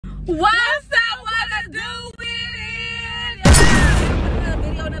What's up? What to do with it?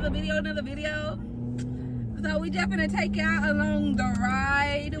 Another video. So we just gonna take y'all along the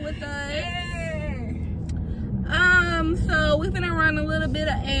ride with us. So we're gonna run a little bit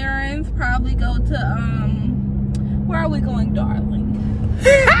of errands. Probably go to where are we going, darling?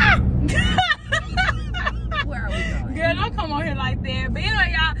 Where are we going? Girl, don't come on here like that. But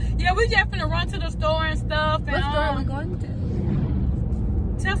anyway, y'all, yeah, we just finna run to the store and stuff. What store are we going to?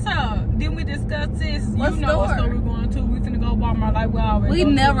 Tessa, didn't we discuss this? What you know store? what store we're going to. We finna go Walmart like we always We go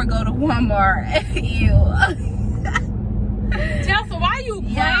never go to Walmart. Ew. Tessa, why you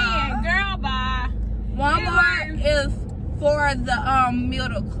playing? Yeah. Girl, bye. Walmart is for the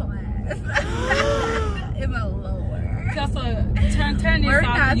middle class. It's a lower. Tessa, turn this We're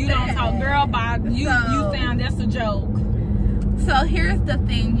off. not You don't there. talk. Girl, bye. You So- sound that's a joke. So here's the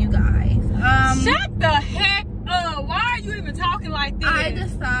thing, you guys. Shut the heck up. Why are you even talking like this? I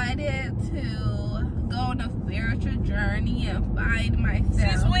decided to go on a spiritual journey and find myself.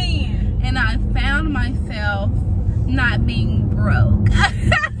 Since when? And I found myself not being broke.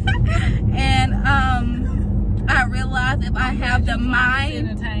 And I realized if I have the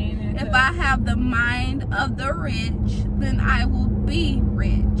mind, if I have the mind of the rich, then I will be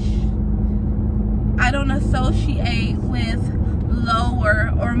rich. I don't associate with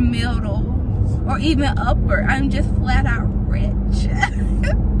lower or middle or even upper. I'm just flat out rich.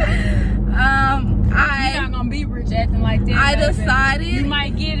 You're not gonna be rich acting like that. I baby. decided, You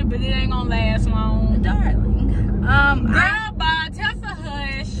might get it, but it ain't gonna last long. darling. Girl, bye. Tessa,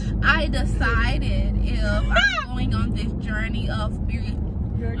 hush. I decided if I'm going on this journey of spirit,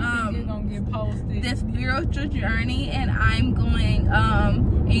 Girl, you think it's gonna get posted. this spiritual journey, and I'm going,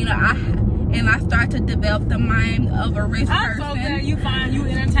 I start to develop the mind of a rich I'm person. so glad you find you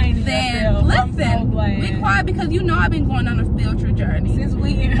entertaining Then yourself. listen, I'm so glad. be quiet because you know I've been going on a spiritual journey. Since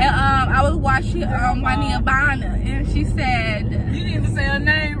we And I was watching Juanita Bana, and she said, you didn't even say her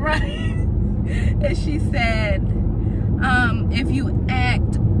name right. and she said, if you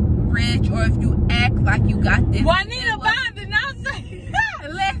act rich or if you act like you got this, Juanita Bana did not say.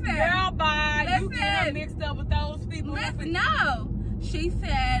 Listen, Girl, bye. You get her listen, mixed up with those people. listen. No, she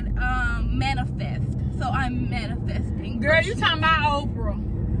said manifest. So I'm manifesting. Girl, you talking about Oprah.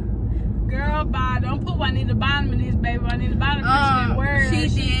 Girl, bye. Don't put Juanita Bana in this, baby. Juanita Bana Christian word. She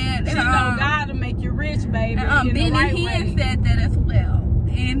did. She know God to make you rich, baby. In the Benny right Hinn way. said that as well,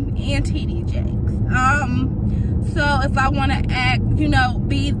 and TD Jakes. So if I want to act,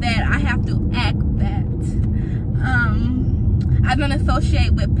 be that, I have to act that. I don't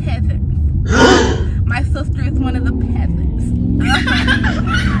associate with peasants. My sister is one of the peasants,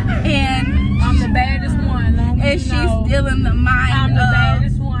 and I'm the baddest one. and she's still in the mind I'm the of,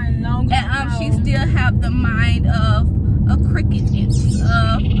 baddest one. Long as and you she know. still have the mind of a cricket.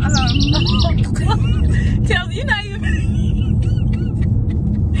 Tell you not even.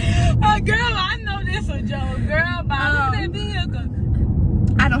 Girl, I know this a joke. Girl, bye. Look at that vehicle.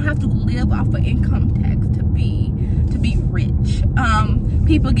 I don't have to live off of income tax to be rich.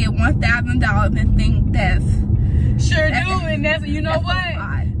 People get $1,000 and think that's Sure do, and that's you know what?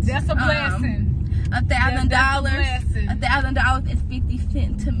 That's a blessing. $1,000 is 50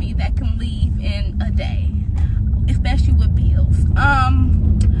 cents to me that can leave in a day, especially with bills.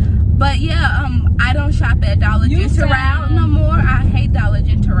 But yeah, I don't shop at Dollar General no more. I hate Dollar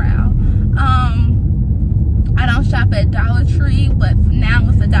General. I don't shop at Dollar Tree, but now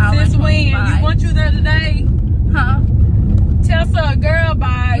it's $1.25. Since when? You want you there today? Huh? Tessa, girl,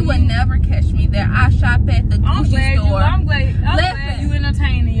 bye. You would never catch me there. I shop at the Gucci store. I'm glad you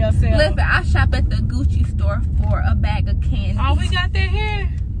entertaining yourself. Listen, I shop at the Gucci store for a bag of candy. Oh, we got that here?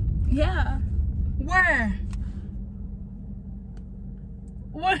 Yeah. Where?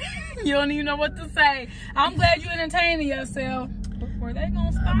 What? You don't even know what to say. I'm glad you entertaining yourself. Were they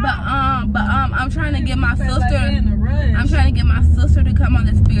gonna stop? But I'm trying to get my sister. Like in a rush. I'm trying to get my sister to come on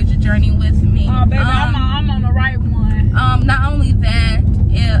the spiritual journey with me. Oh, baby, I'm on the right one. Not only that,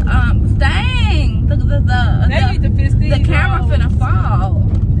 dang, the camera finna fall.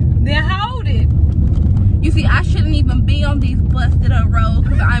 Then hold it. You see, I shouldn't even be on these busted up roads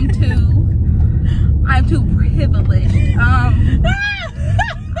because I'm too privileged. I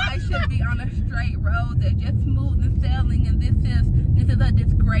should be on a straight road that's just smooth and sailing, and this is a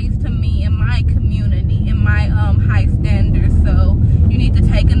disgrace to me and my community and my high standards. So you need to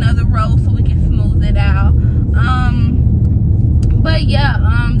take another road so we can smooth it out. But yeah,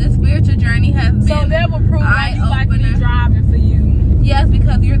 the spiritual journey has been so that will prove that you like me driving for you. Yes,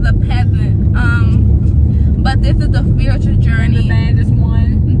 because you're the peasant. But this is the spiritual journey. The baddest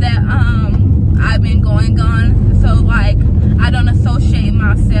one. That I've been going on. So like I don't associate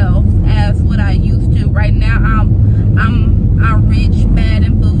myself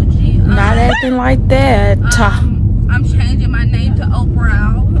nothing like that. I'm changing my name to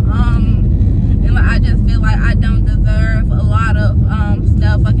Oprah. And I just feel like I don't deserve a lot of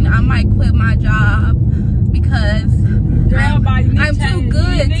stuff. Like, you know, I might quit my job because I'm too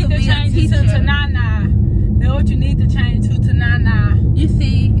good to be a teacher. To Nana. That's what you need to change to Nana. You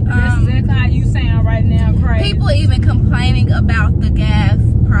see, that's exactly how you sound right now, crazy. People even complaining about the gas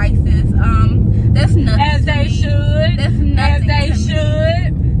prices. That's nothing. As they should. That's nothing. As they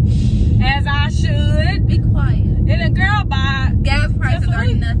should. As I should. Be quiet. And a girl buy gas prices are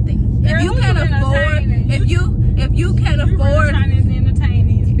nothing. Girl, if you can afford, if you can afford, trying to entertain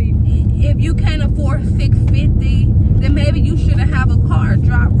these people. If you can't afford $650, then maybe you shouldn't have a car.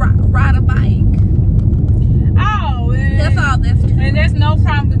 Ride a bike. Oh, that's all that's true. And that's no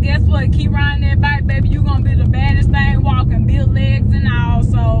problem. But guess what? Keep riding that bike, baby. You gonna be the baddest thing walking, built legs and all.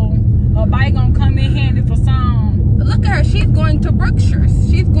 So a bike gonna come in handy for some. Look at her. She's going to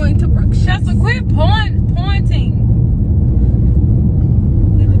Brookshires. She's going to Brookshires. That's a quick pointing.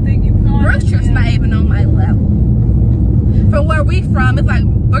 Brookshires not even on my level. From where we from, it's like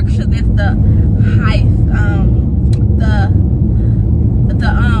Brookshires is the high, the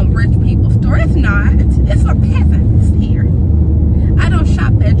rich people store. It's not. It's for peasants here. I don't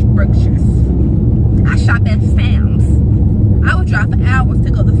shop at Brookshires. I shop at Sam's. I would drive for hours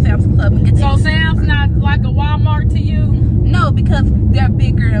to go to Sam's Club and get. So Sam's not like a Walmart to you? No, because they're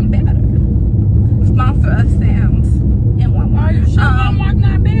bigger and better. Sponsor us, Sam's and Walmart. Are you sure Walmart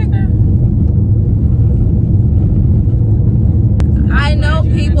not bigger? I know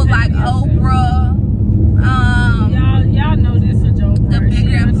people like Oprah. Y'all know this a joke. The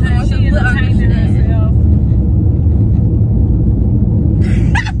bigger influencers will understand.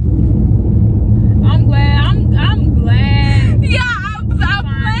 I'm glad. Yeah, I'm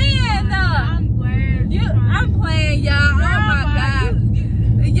playing. I'm glad. I'm playing, y'all. Oh my God.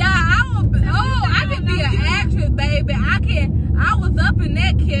 Yeah, I can be an actress, baby. I was up in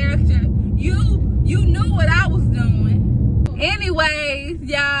that character. You knew what I was doing. Anyways,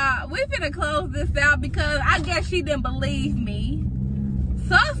 y'all, we finna close this out because I guess she didn't believe me.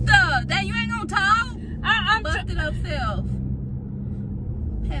 Sister, then you ain't gonna talk? I'm busted up self.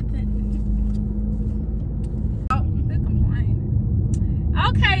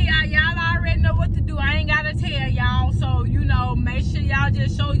 Okay, y'all already know what to do. I ain't gotta tell y'all. So, you know, make sure y'all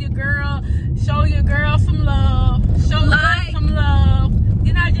just show your girl some love. Show her some love.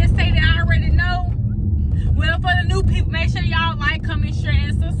 Didn't I just say that I already know? Well, for the new people, make sure y'all like, comment, share,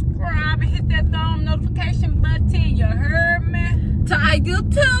 and subscribe, and hit that thumb notification button. You heard me? To our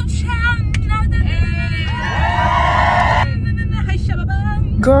YouTube channel.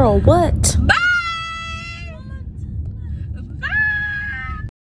 Girl, what?